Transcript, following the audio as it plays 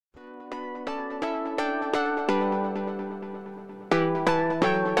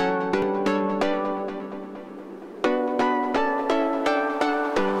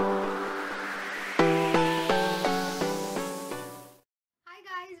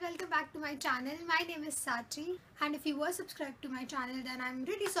welcome back to my channel. My name is Sachi, and if you were subscribed to my channel, then I'm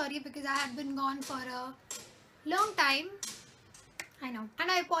really sorry because I have been gone for a long time. I know, and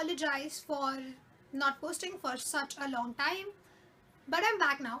I apologize for not posting for such a long time, but I'm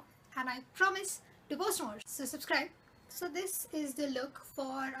back now and I promise to post more, so subscribe. So this is the look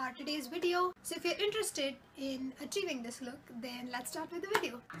for our today's video. So if you're interested in achieving this look, then let's start with the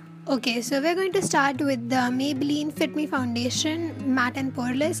video. Okay, so we're going to start with the Maybelline Fit Me Foundation Matte and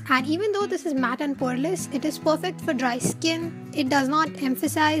Poreless. And even though this is matte and poreless, it is perfect for dry skin. It does not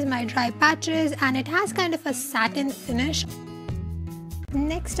emphasize my dry patches and it has kind of a satin finish.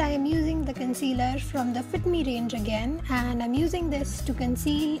 Next, I am using the concealer from the Fit Me range again, and I'm using this to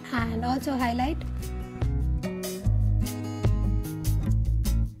conceal and also highlight.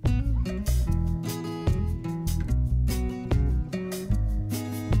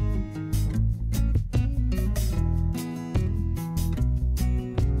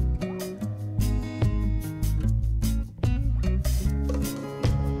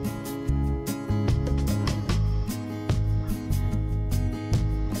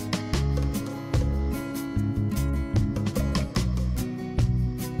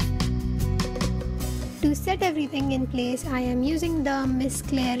 To set everything in place, I am using the Miss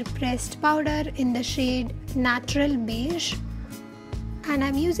Claire pressed powder in the shade Natural Beige, and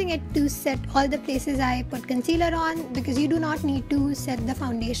I'm using it to set all the places I put concealer on, because you do not need to set the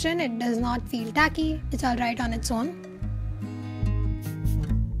foundation. It does not feel tacky. It's alright on its own.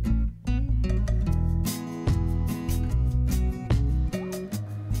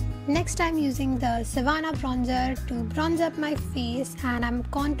 Next, I'm using the Sivanna bronzer to bronze up my face, and I'm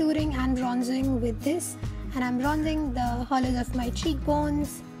contouring and bronzing with this, and I'm bronzing the hollows of my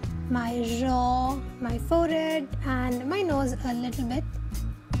cheekbones, my jaw, my forehead and my nose a little bit.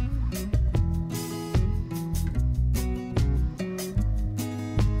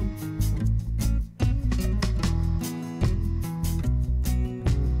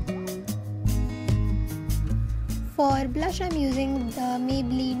 For blush, I'm using the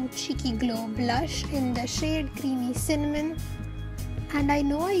Maybelline Cheeky Glow blush in the shade Creamy Cinnamon. And I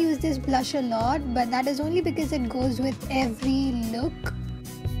know I use this blush a lot, but that is only because it goes with every look.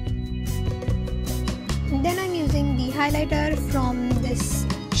 Then I'm using the highlighter from this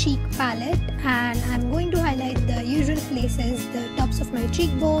cheek palette, and I'm going to highlight the usual places, the tops of my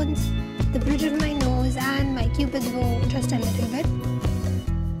cheekbones, the bridge of my nose and my cupid's bow just a little bit.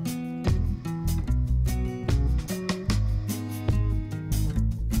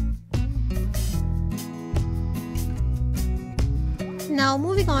 Now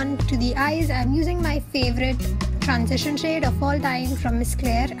moving on to the eyes, I'm using my favorite transition shade of all time from Miss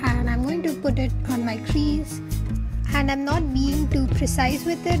Claire, and I'm going to put it on my crease. And I'm not being too precise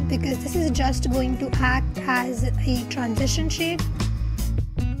with it because this is just going to act as a transition shade.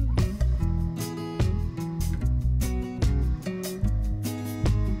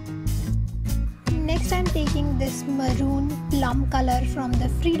 Next, I'm taking this maroon plum color from the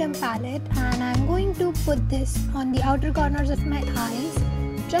Freedom palette, and I'm going to put this on the outer corners of my eyes,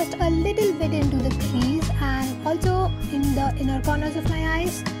 just a little bit into the crease and also in the inner corners of my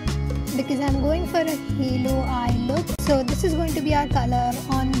eyes, because I'm going for a halo eye look. So this is going to be our color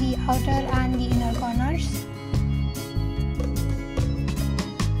on the outer and the inner corners.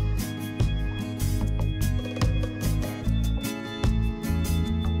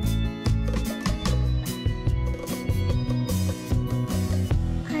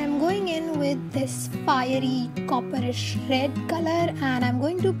 With this fiery copperish red color, and I'm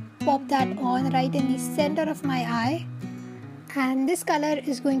going to pop that on right in the center of my eye, and this color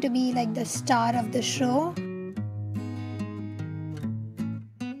is going to be like the star of the show.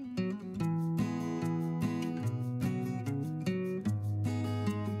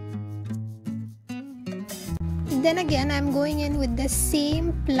 Then again, I'm going in with the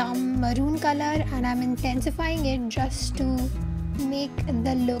same plum maroon color, and I'm intensifying it just to make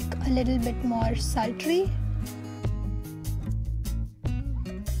the look a little bit more sultry.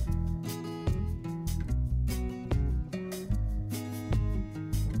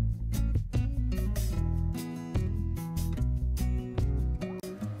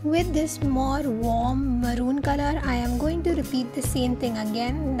 With this more warm maroon color, I am going to repeat the same thing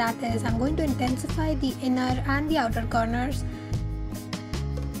again. That is, I'm going to intensify the inner and the outer corners.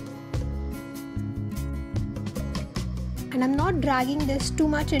 And I'm not dragging this too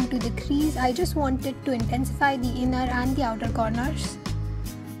much into the crease. I just wanted to intensify the inner and the outer corners.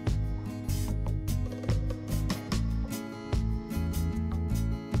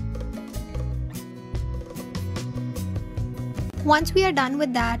 Once we are done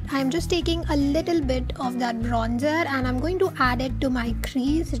with that, I'm just taking a little bit of that bronzer and I'm going to add it to my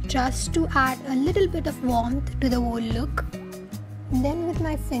crease just to add a little bit of warmth to the whole look. Then with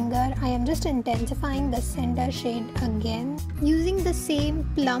my finger, I am just intensifying the center shade again, using the same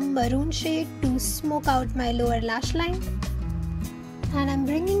plum maroon shade to smoke out my lower lash line. And I'm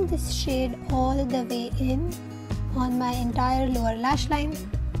bringing this shade all the way in on my entire lower lash line.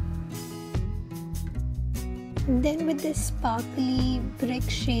 Then with this sparkly brick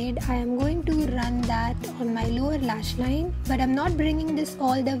shade, I am going to run that on my lower lash line, but I'm not bringing this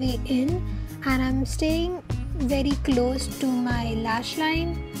all the way in, and I'm staying very close to my lash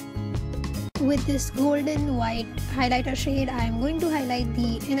line. With this golden white highlighter shade, I am going to highlight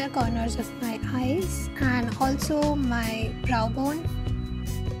the inner corners of my eyes and also my brow bone.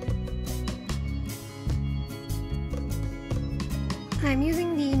 I am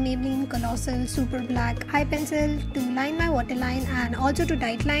using the Maybelline Colossal Super Black Eye Pencil to line my waterline and also to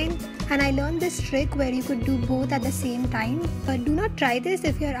tightline. And I learned this trick where you could do both at the same time. But do not try this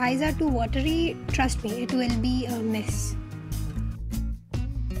if your eyes are too watery. Trust me, it will be a mess.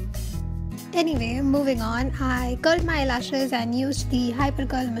 Anyway, moving on, I curled my eyelashes and used the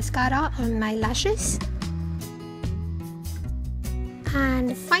Hypercurl mascara on my lashes.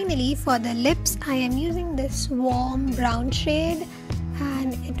 And finally, for the lips, I am using this warm brown shade,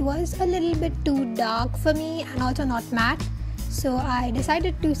 and it was a little bit too dark for me and also not matte, so I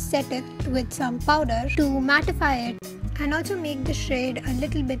decided to set it with some powder to mattify it and also make the shade a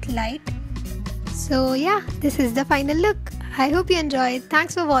little bit light. So yeah, this is the final look. I hope you enjoyed.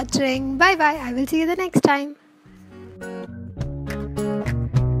 Thanks for watching. Bye bye. I will see you the next time.